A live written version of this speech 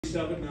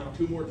7 now,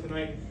 2 more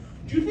tonight.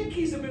 Do you think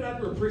he's a bit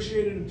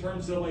underappreciated in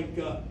terms of like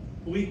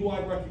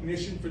league-wide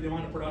recognition for the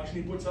amount of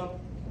production he puts up?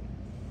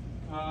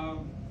 I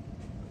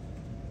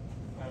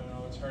don't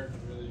know. It's hard to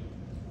really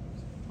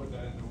put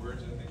that into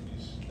words. I think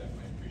he's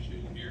definitely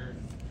appreciated here.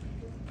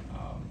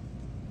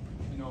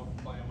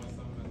 Playing with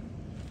him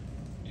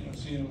and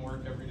seeing him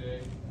work every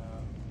day.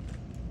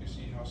 You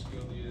see how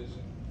skilled he is,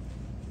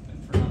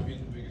 and for not being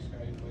the biggest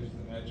guy he plays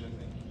with an edge, I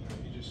think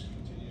he just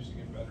continues to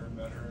get better and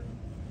better.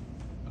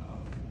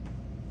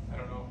 I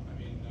don't know. I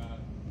mean,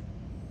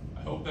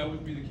 I hope that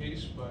would be the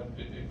case, but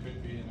it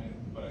could be.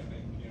 But I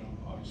think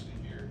obviously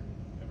here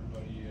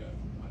everybody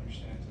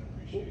understands and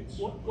appreciates.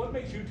 What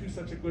makes you two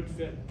such a good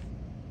fit?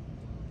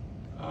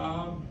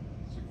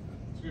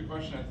 It's a good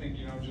question. I think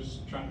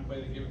just trying to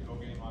play the give and go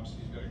game.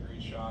 Obviously, he's got a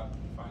great shot,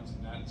 finds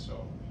the net.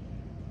 So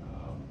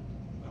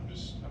I'm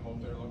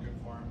out there looking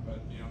for him. But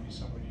he's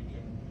somebody who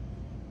can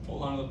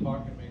hold on to the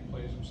puck and make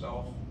plays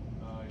himself.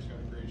 He's got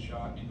a great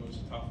shot. He goes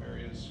to tough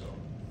areas. So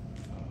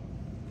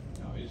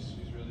he's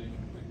really a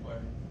complete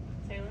player.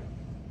 Taylor?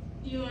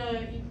 You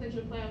clinched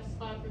a playoff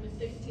spot for the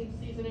 16th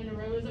season in a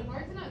row. Is it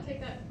hard to not take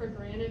that for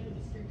granted with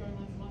the streak going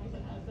on as long as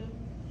it has been?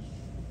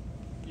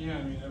 Yeah,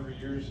 I mean every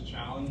year is a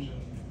challenge,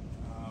 and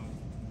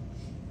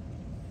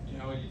you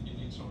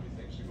need so many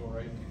things to go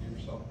right to give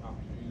yourself an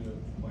opportunity to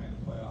play in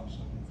the playoffs.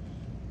 And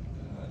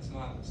it's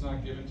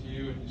not given to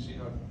you, and you see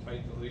how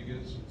tight the league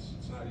is.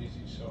 It's not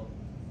easy. So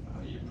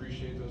you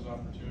appreciate those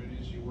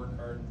opportunities. You work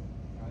hard.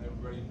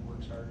 Everybody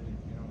works hard to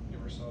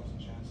give ourselves a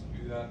chance to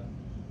do that.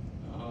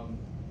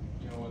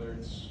 Whether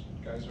it's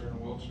guys that are in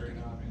Wilkes right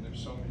now. I mean,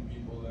 there's so many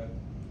people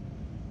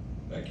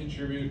that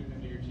contribute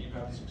into your team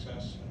having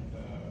success, and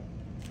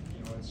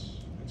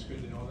it's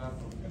good to know that.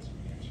 But we've got some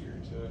games here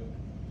to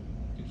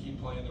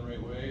keep playing the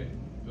right way and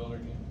build our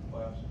game for the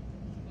playoffs.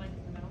 Mike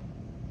in the middle.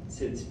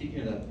 Sid,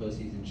 speaking of that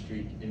postseason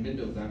streak, in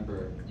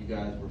mid-November, you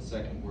guys were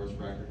second worst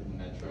record in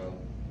the Metro,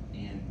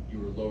 and you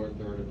were lower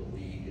third of the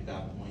league at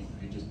that point.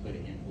 You just played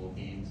a handful of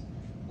games.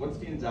 What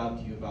stands out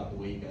to you about the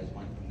way you guys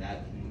went from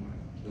that team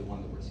to the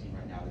one that we're seeing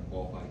right now to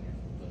qualify again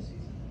for the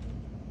postseason?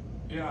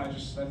 Yeah, I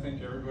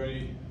think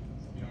everybody,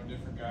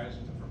 different guys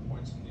at different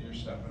points in the year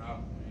stepping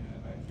up,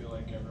 and I feel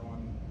like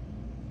everyone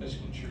has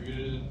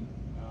contributed. And,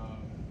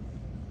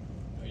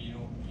 you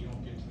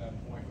don't get to that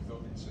point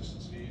without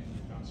consistency, and we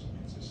found some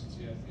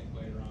consistency, I think,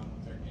 later on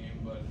with their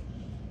game. But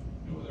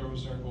whether it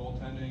was our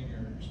goaltending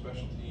or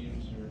special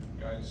teams or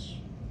guys,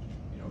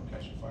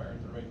 catching fire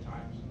at the right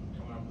times and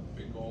coming up with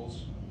big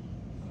goals,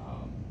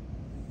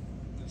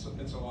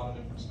 it's a lot of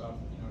different stuff.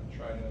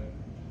 Try to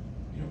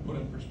put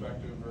in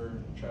perspective or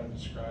try to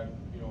describe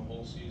a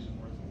whole season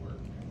worth of work.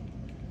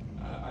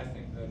 And I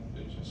think that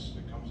it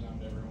comes down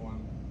to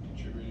everyone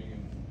contributing,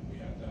 and we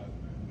had that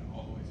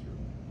all the way through.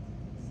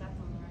 Seth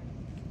on the right.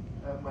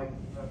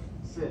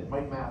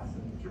 Mike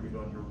Matheson contributed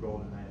on your goal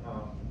tonight.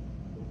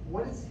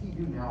 What does he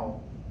do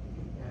now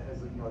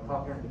as a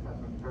top pairing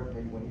defenseman compared to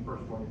maybe when he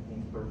first joined the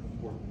team 13,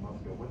 14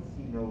 months ago? What does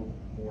he know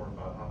more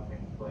about how the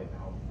Penguins play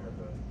now compared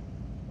to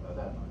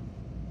that time?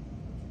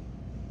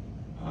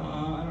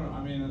 I don't know.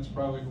 I mean, that's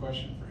probably a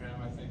question for him.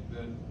 I think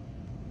that,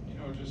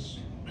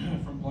 just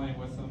from playing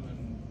with him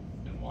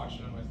and watching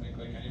him, I think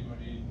like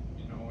anybody,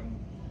 when you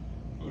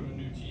go to a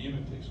new team,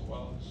 it takes a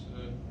while just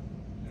to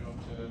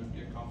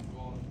get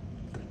comfortable. And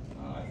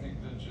I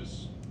think that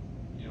just,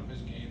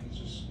 his game is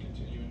just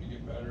continuing to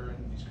get better,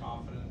 and he's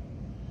confident.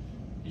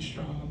 He's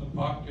strong on the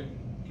puck and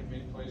can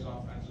make plays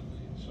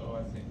offensively. So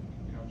I think,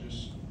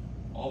 just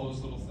all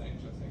those little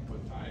things, I think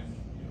with time,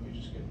 we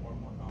just get more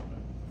and more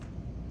confident.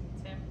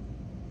 Tim?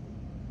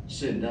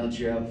 Sid, now that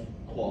you have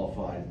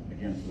qualified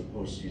again for the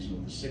postseason,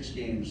 with the 6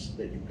 games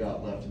that you've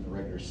got left in the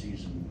regular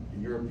season,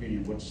 in your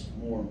opinion, what's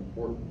more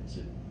important? Is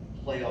it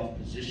playoff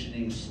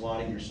positioning,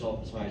 slotting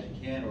yourself as high as you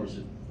can, or is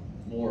it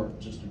more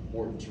just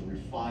important to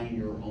refine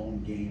your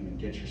own game and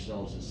get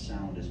yourselves as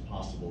sound as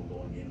possible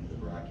going into the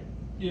bracket?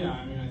 Yeah,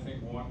 I mean, I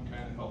think one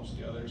kind of helps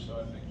the other, so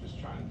I think just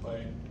trying to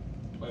play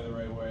the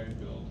right way,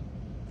 build,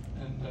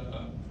 and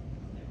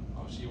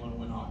obviously you want to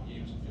win hockey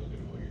games and feel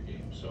good about your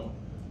game. So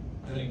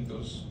I think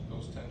those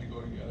tend to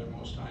go together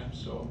most times.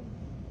 So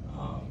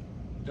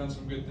we've done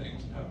some good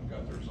things and haven't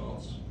got the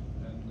results,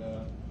 and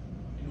I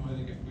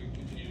think if we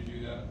continue to do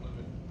that,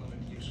 limit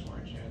team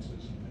scoring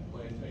chances and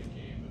play a tight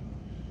game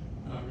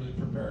and really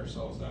prepare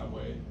ourselves that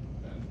way,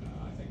 then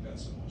I think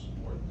that's the most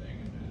important thing,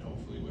 and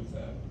hopefully with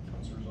that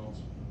comes the results.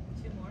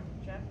 2 more.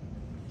 Jeff?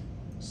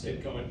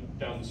 Sid, coming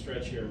down the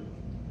stretch here,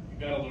 you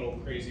got a little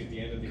crazy at the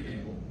end of the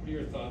game. What are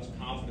your thoughts,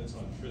 confidence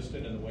on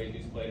Tristan and the way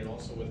he's played, and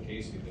also with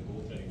Casey, the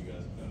goaltending you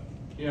guys have done?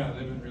 Yeah,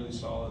 they've been really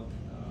solid.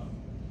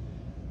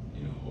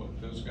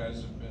 Those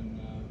guys have been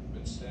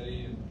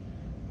steady, and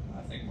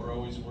I think we're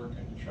always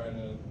working to try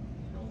to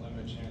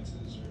limit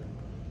chances or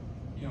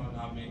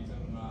not make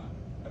them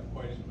have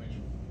quite as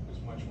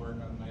much work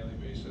on a nightly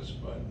basis.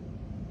 But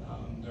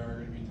there are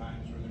going to be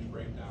times where there's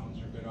breakdowns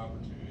or good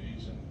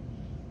opportunities, and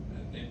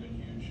they've been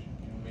huge.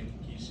 Making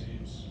key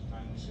saves,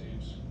 timely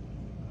saves.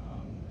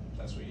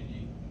 That's what you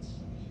need. It's a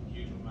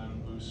huge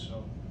momentum boost.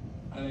 So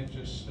I think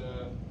just,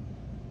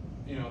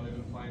 you know, they've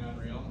been playing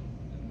unreal,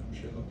 and I'm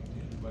sure they'll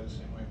continue to play the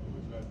same way, but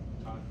we've got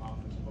a ton of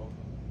confidence about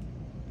them.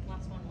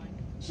 Last one, Mike.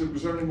 So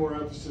was there any more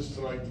emphasis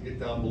tonight to get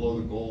down below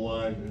the goal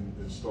line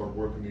and start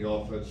working the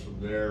offense from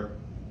there?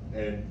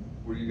 And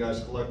were you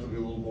guys collectively a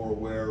little more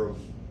aware of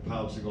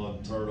pouncing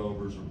on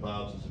turnovers or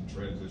bounces and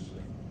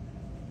transitioning?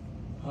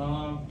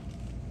 Well,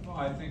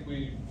 I think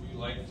we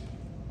liked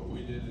what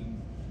we did,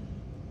 and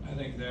I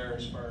think there,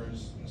 as far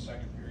as in the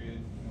second period,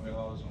 you know, we had a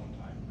lot of zone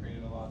time,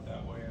 created a lot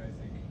that way, and I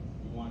think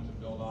we wanted to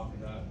build off of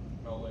that.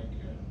 Felt like,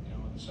 you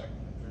know, in the second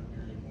and third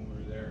period when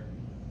we were there,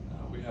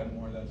 we had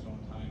more of that zone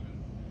time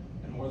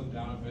and more than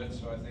down a bit.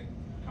 So I think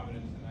coming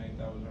into tonight,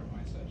 that was our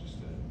mindset,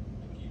 just to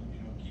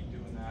keep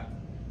doing that.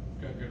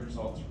 Got good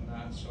results from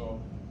that.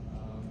 So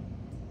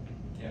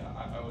yeah,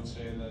 I would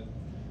say that,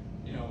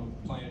 you know,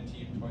 playing a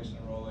team twice in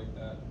a row like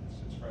that,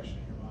 it's fresh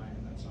in your